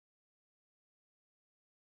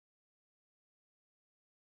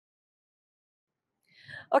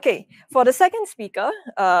Okay, for the second speaker,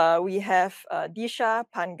 we have Disha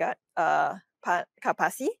Pankaj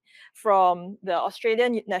Kapasi from the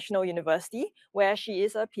Australian National University, where she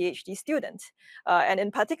is a PhD student. And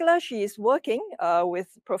in particular, she is working with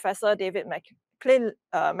Professor David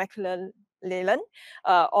McClellan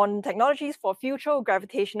on technologies for future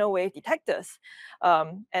gravitational wave detectors.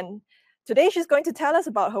 And today, she's going to tell us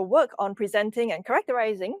about her work on presenting and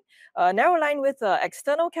characterizing a narrow line with an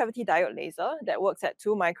external cavity diode laser that works at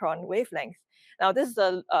 2-micron wavelength. Now, this is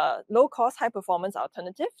a low-cost, high-performance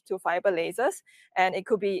alternative to fiber lasers, and it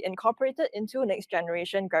could be incorporated into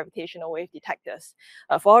next-generation gravitational wave detectors.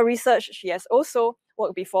 For her research, she has also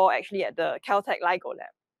worked before actually at the Caltech LIGO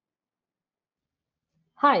lab.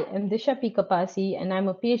 Hi, I'm Disha Pankaj, and I'm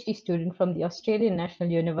a PhD student from the Australian National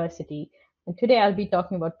University. And today I'll be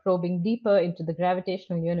talking about probing deeper into the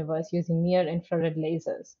gravitational universe using near-infrared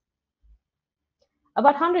lasers.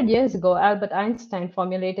 About 100 years ago, Albert Einstein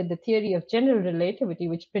formulated the theory of general relativity,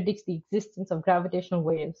 which predicts the existence of gravitational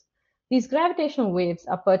waves. These gravitational waves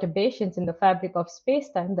are perturbations in the fabric of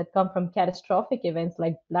spacetime that come from catastrophic events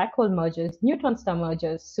like black hole mergers, neutron star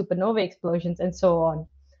mergers, supernova explosions, and so on.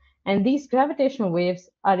 And these gravitational waves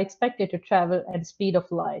are expected to travel at the speed of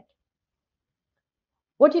light.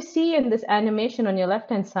 What you see in this animation on your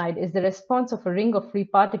left-hand side is the response of a ring of free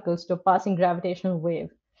particles to a passing gravitational wave.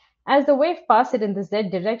 As the wave passes in the z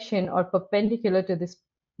direction or perpendicular to this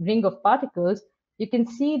ring of particles, you can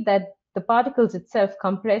see that the particles itself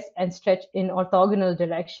compress and stretch in orthogonal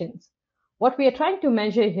directions. What we are trying to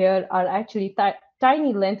measure here are actually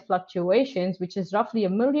tiny length fluctuations, which is roughly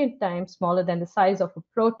 1,000,000 times smaller than the size of a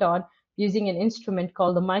proton, using an instrument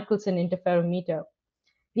called the Michelson interferometer.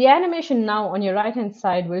 The animation now on your right-hand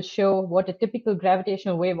side will show what a typical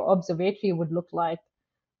gravitational wave observatory would look like.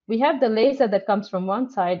 We have the laser that comes from one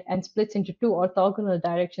side and splits into two orthogonal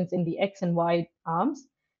directions in the X and Y arms,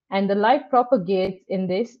 and the light propagates in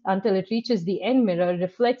this until it reaches the end mirror,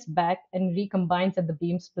 reflects back, and recombines at the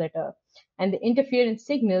beam splitter. And the interference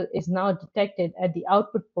signal is now detected at the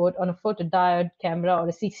output port on a photodiode camera or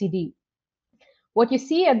a CCD. What you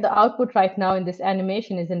see at the output right now in this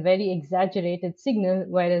animation is a very exaggerated signal,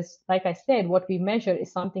 whereas, like I said, what we measure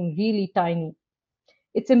is something really tiny.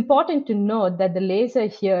 It's important to note that the laser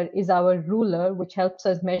here is our ruler, which helps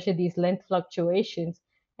us measure these length fluctuations,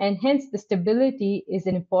 and hence the stability is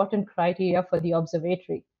an important criteria for the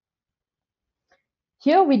observatory.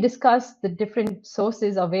 Here we discuss the different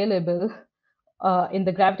sources available in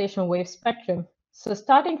the gravitational wave spectrum. So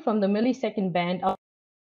starting from the millisecond band,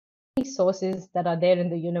 sources that are there in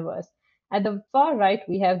the universe. At the far right,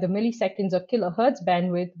 we have the milliseconds or kilohertz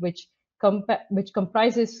bandwidth, which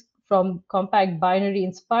comprises from compact binary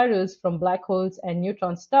in spirals from black holes and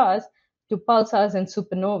neutron stars to pulsars and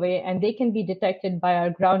supernovae, and they can be detected by our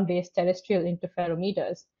ground-based terrestrial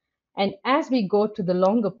interferometers. And as we go to the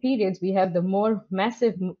longer periods, we have the more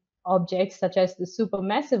massive objects, such as the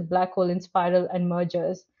supermassive black hole in spiral and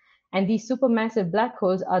mergers. And these supermassive black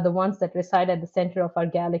holes are the ones that reside at the center of our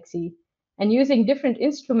galaxy. And using different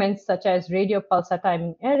instruments such as radio pulsar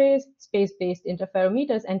timing arrays, space-based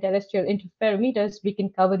interferometers, and terrestrial interferometers, we can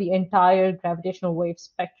cover the entire gravitational wave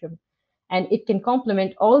spectrum. And it can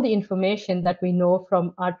complement all the information that we know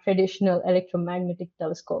from our traditional electromagnetic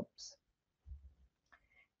telescopes.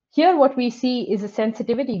 Here, what we see is a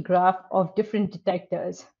sensitivity graph of different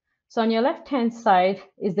detectors. So on your left-hand side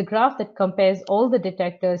is the graph that compares all the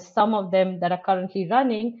detectors, some of them that are currently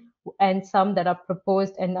running and some that are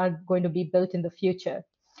proposed and are going to be built in the future.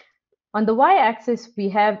 On the y-axis, we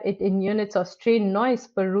have it in units of strain noise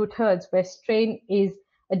per root hertz, where strain is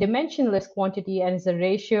a dimensionless quantity and is a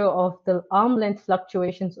ratio of the arm length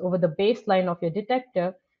fluctuations over the baseline of your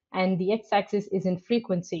detector, and the x-axis is in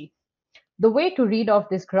frequency. The way to read off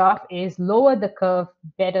this graph is lower the curve,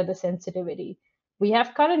 better the sensitivity. We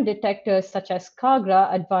have current detectors such as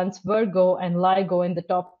Kagra, Advanced Virgo, and LIGO in the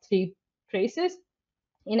top three traces.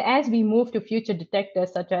 And as we move to future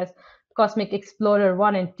detectors such as Cosmic Explorer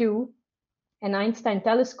 1 and 2 and Einstein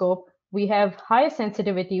Telescope, we have higher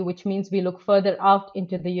sensitivity, which means we look further out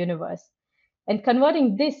into the universe. And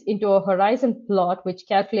converting this into a horizon plot, which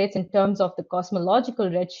calculates in terms of the cosmological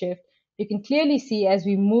redshift, you can clearly see as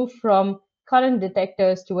we move from current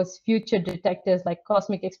detectors towards future detectors like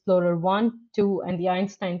Cosmic Explorer 1, 2, and the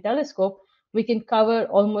Einstein Telescope, we can cover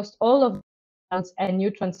almost all of the and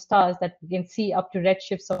neutron stars that we can see up to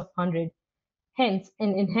redshifts of 100. Hence,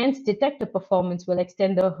 an enhanced detector performance will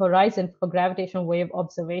extend the horizon for gravitational wave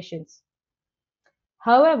observations.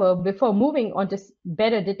 However, before moving on to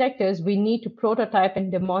better detectors, we need to prototype and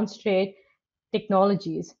demonstrate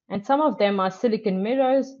technologies. And some of them are silicon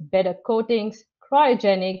mirrors, better coatings,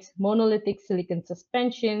 cryogenics, monolithic silicon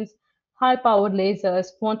suspensions, high-powered lasers,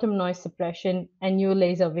 quantum noise suppression, and new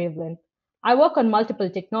laser wavelength. I work on multiple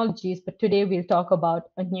technologies, but today we'll talk about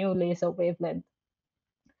a new laser wavelength.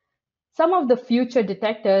 Some of the future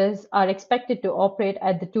detectors are expected to operate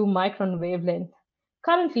at the 2-micron wavelength.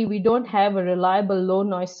 Currently, we don't have a reliable low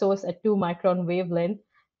noise source at 2-micron wavelength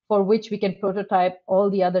for which we can prototype all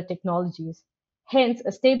the other technologies. Hence,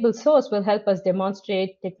 a stable source will help us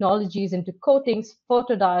demonstrate technologies into coatings,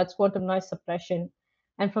 photodiodes, quantum noise suppression.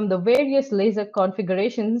 And from the various laser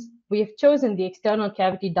configurations, we have chosen the external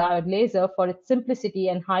cavity diode laser for its simplicity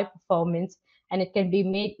and high performance, and it can be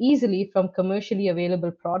made easily from commercially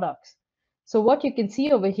available products. So what you can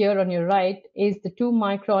see over here on your right is the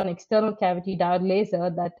 2-micron external cavity diode laser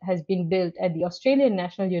that has been built at the Australian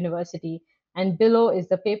National University, and below is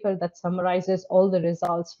the paper that summarizes all the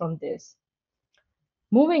results from this.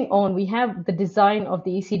 Moving on, we have the design of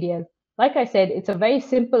the ECDL. Like I said, it's a very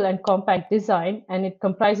simple and compact design, and it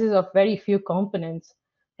comprises of very few components.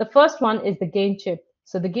 The first one is the gain chip.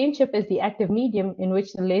 So the gain chip is the active medium in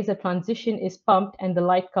which the laser transition is pumped and the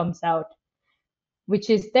light comes out, which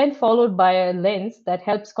is then followed by a lens that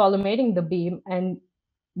helps collimating the beam and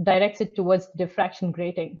directs it towards the diffraction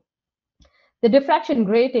grating. The diffraction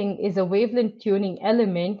grating is a wavelength tuning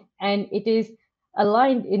element, and it is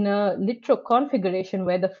aligned in a litro configuration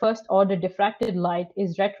where the first order diffracted light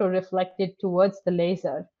is retro-reflected towards the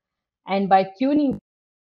laser. And by tuning,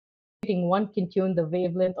 one can tune the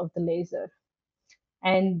wavelength of the laser.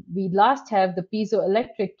 And we last have the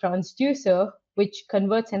piezoelectric transducer, which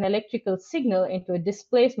converts an electrical signal into a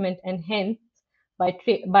displacement, and hence,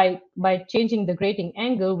 by changing the grating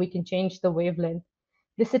angle, we can change the wavelength.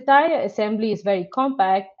 This entire assembly is very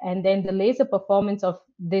compact, and then the laser performance of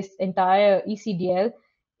this entire ECDL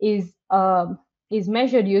is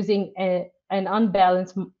measured using an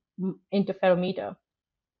unbalanced interferometer.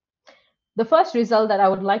 The first result that I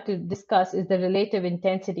would like to discuss is the relative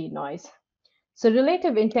intensity noise. So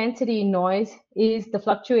relative intensity noise is the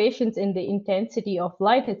fluctuations in the intensity of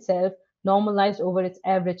light itself normalized over its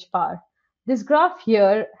average power. This graph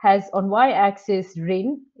here has on y-axis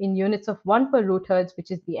RIN in units of 1 per root hertz, which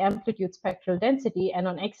is the amplitude spectral density, and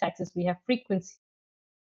on x-axis we have frequency.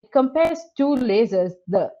 It compares two lasers,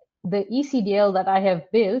 the ECDL that I have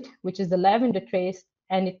built, which is the lavender trace,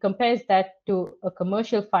 and it compares that to a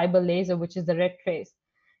commercial fiber laser, which is the red trace.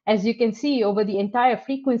 As you can see, over the entire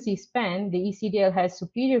frequency span, the ECDL has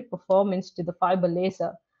superior performance to the fiber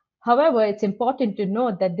laser. However, it's important to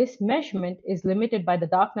note that this measurement is limited by the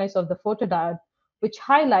dark noise of the photodiode, which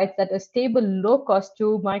highlights that a stable low-cost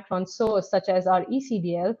 2-micron source such as our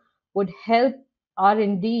ECDL would help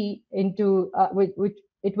R&D into, which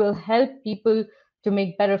it will help people to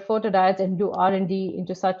make better photodiodes and do R&D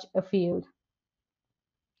into such a field.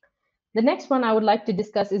 The next one I would like to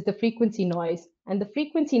discuss is the frequency noise. And the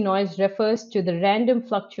frequency noise refers to the random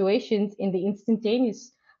fluctuations in the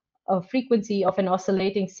instantaneous frequency of an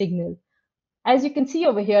oscillating signal. As you can see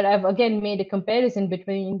over here, I've again made a comparison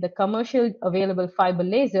between the commercial available fiber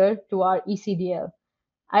laser to our ECDL.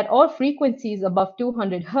 At all frequencies above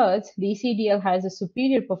 200 Hz, the ECDL has a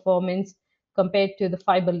superior performance compared to the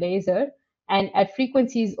fiber laser. And at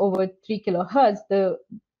frequencies over 3 kHz,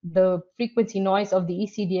 the frequency noise of the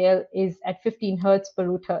ECDL is at 15 Hz per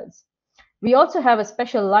root Hz. We also have a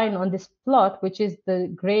special line on this plot, which is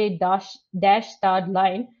the gray dash starred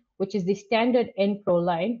line, which is the standard NPRO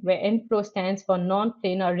line, where NPRO stands for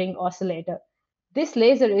non-planar ring oscillator. This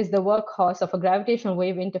laser is the workhorse of a gravitational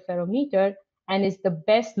wave interferometer and is the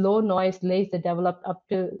best low noise laser developed up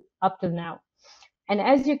till now. And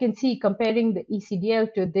as you can see, comparing the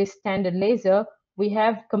ECDL to this standard laser, we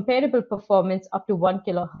have comparable performance up to 1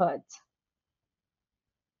 kHz.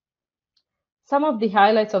 Some of the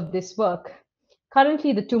highlights of this work.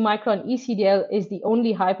 Currently, the 2-micron ECDL is the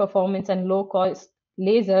only high performance and low cost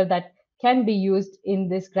laser that can be used in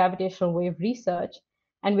this gravitational wave research.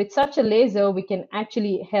 And with such a laser, we can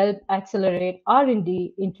actually help accelerate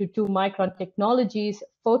R&D into 2-micron technologies,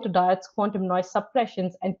 photodiodes, quantum noise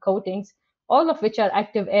suppressions, and coatings, all of which are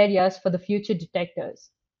active areas for the future detectors.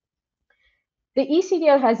 The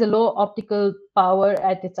ECDL has a low optical power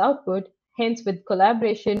at its output. Hence, with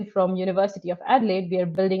collaboration from University of Adelaide, we are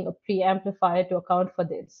building a preamplifier to account for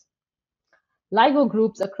this. LIGO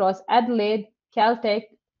groups across Adelaide, Caltech,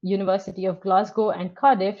 University of Glasgow, and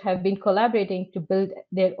Cardiff have been collaborating to build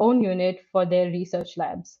their own unit for their research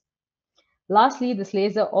labs. Lastly, this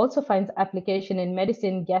laser also finds application in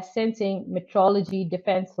medicine, gas sensing, metrology,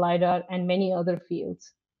 defense, LIDAR, and many other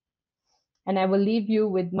fields. And I will leave you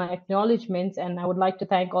with my acknowledgements, and I would like to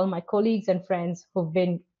thank all my colleagues and friends who've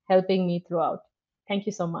been helping me throughout. Thank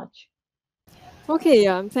you so much. Okay,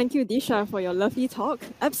 thank you, Disha, for your lovely talk.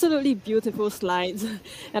 Absolutely beautiful slides.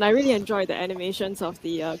 And I really enjoyed the animations of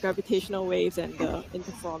the gravitational waves and the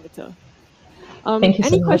interferometer. Thank you so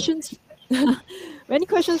Any much. questions? Any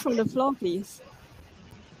questions from the floor, please?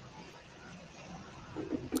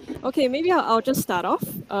 Okay, maybe I'll just start off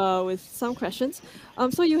with some questions.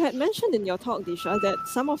 So you had mentioned in your talk, Disha, that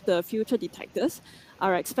some of the future detectors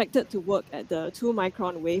are expected to work at the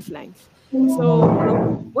 2-micron wavelength. So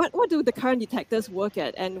what do the current detectors work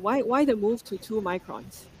at, and why the move to 2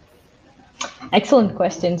 microns? Excellent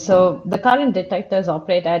question. So the current detectors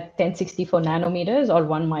operate at 1064 nanometers or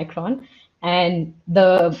 1 micron. And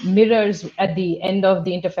the mirrors at the end of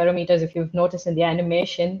the interferometers, if you've noticed in the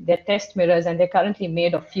animation, they're test mirrors and they're currently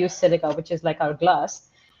made of fused silica, which is like our glass.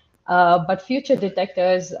 But future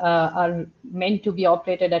detectors are meant to be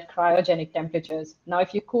operated at cryogenic temperatures. Now,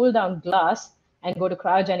 if you cool down glass and go to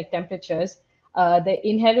cryogenic temperatures, the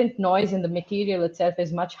inherent noise in the material itself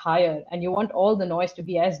is much higher, and you want all the noise to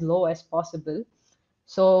be as low as possible.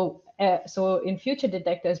 So in future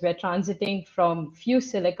detectors, we're transiting from fused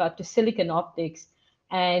silica to silicon optics.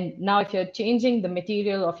 And now, if you're changing the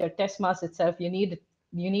material of your test mass itself, you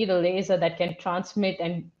need a laser that can transmit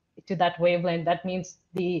and to that wavelength. That means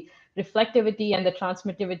the reflectivity and the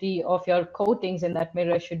transmittivity of your coatings in that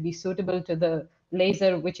mirror should be suitable to the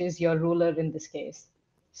laser, which is your ruler in this case.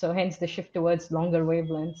 So hence the shift towards longer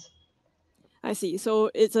wavelengths. I see. So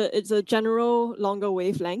it's a general longer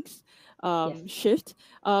wavelength Yes. shift.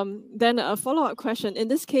 Then a follow-up question. In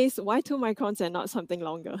this case, why 2 microns and not something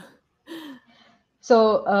longer?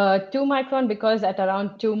 So 2 micron, because at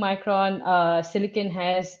around 2 micron, silicon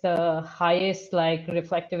has the highest like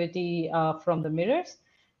reflectivity from the mirrors,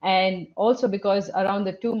 and also because around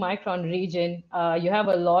the 2 micron region, you have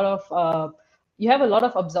a lot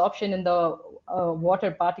of absorption in the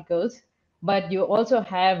water particles, but you also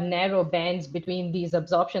have narrow bands between these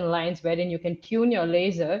absorption lines wherein you can tune your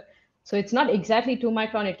laser. So it's not exactly 2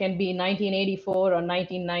 micron; it can be 1984 or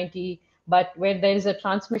 1990, but where there is a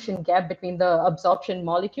transmission gap between the absorption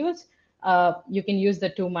molecules, you can use the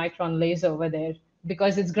 2 micron laser over there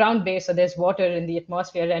because it's ground based, so there's water in the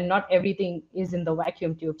atmosphere, and not everything is in the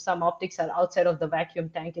vacuum tube. Some optics are outside of the vacuum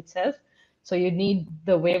tank itself, so you need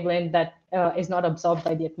the wavelength that is not absorbed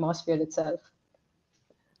by the atmosphere itself.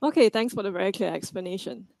 Okay, thanks for the very clear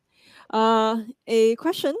explanation. A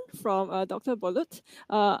question from Dr. Bolut.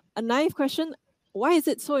 A naive question. Why is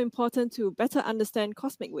it so important to better understand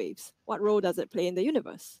cosmic waves? What role does it play in the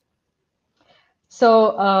universe?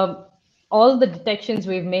 So all the detections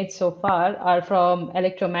we've made so far are from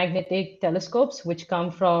electromagnetic telescopes, which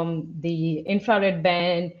come from the infrared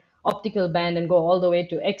band, optical band, and go all the way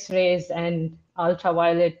to X-rays and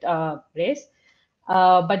ultraviolet rays.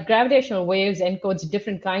 But gravitational waves encodes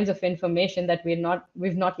different kinds of information that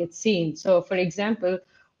we've not yet seen. So, for example,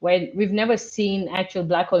 when we've never seen actual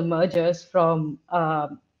black hole mergers from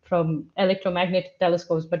electromagnetic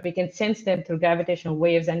telescopes, but we can sense them through gravitational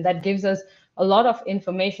waves, and that gives us a lot of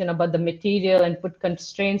information about the material and put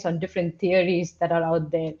constraints on different theories that are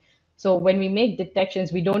out there. So when we make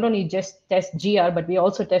detections, we don't only just test GR, but we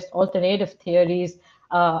also test alternative theories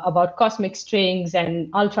about cosmic strings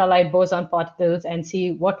and ultralight boson particles and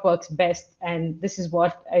see what works best. And this is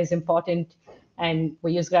what is important. And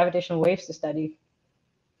we use gravitational waves to study.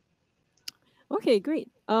 Okay, great.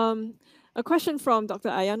 A question from Dr.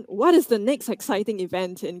 Ayan. What is the next exciting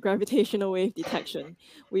event in gravitational wave detection?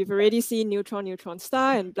 We've already seen neutron-neutron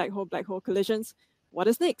star and black hole collisions. What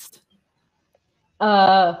is next?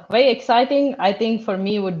 Very exciting, I think, for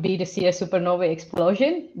me would be to see a supernova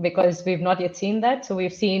explosion because we've not yet seen that. So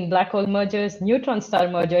we've seen black hole mergers, neutron star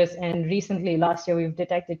mergers, and recently last year we've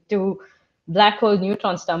detected two black hole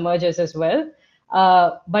neutron star mergers as well.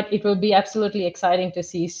 But it will be absolutely exciting to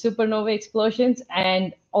see supernova explosions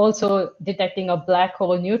and also detecting a black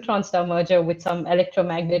hole neutron star merger with some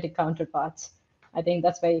electromagnetic counterparts. I think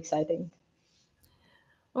that's very exciting.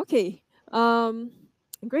 Okay,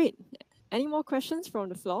 great. Any more questions from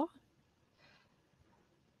the floor?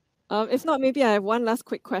 If not, maybe I have one last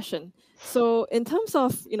quick question. So in terms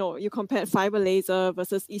of, you compared fiber laser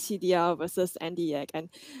versus ECDR versus NDEC, and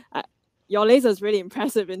your laser is really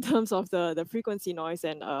impressive in terms of the frequency noise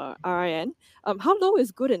and RIN. How low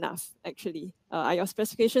is good enough, actually? Are your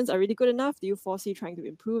specifications are really good enough? Do you foresee trying to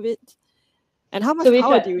improve it? And how much So we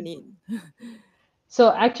power try. do you need?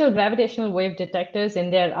 So actual gravitational wave detectors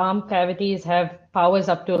in their arm cavities have powers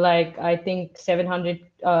up to like I think 700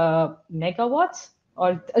 megawatts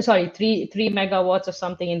or sorry 3 megawatts or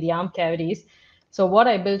something in the arm cavities. So what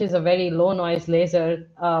I built is a very low noise laser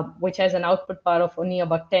which has an output power of only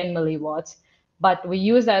about 10 milliwatts. But we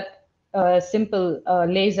use that a simple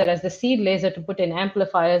laser as the seed laser to put in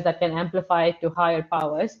amplifiers that can amplify to higher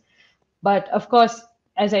powers. But of course,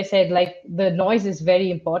 as I said, like the noise is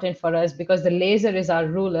very important for us because the laser is our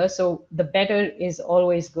ruler. So the better is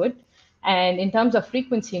always good. And in terms of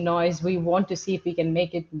frequency noise, we want to see if we can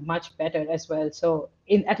make it much better as well. So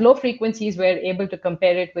at low frequencies, we're able to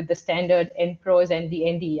compare it with the standard NPROs and the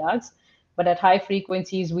NDERs. But at high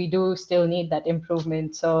frequencies, we do still need that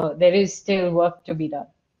improvement. So there is still work to be done.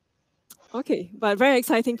 Okay, but very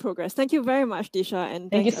exciting progress. Thank you very much, Disha,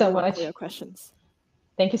 and Thank you thanks so everyone for much. your questions.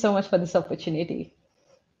 Thank you so much for this opportunity.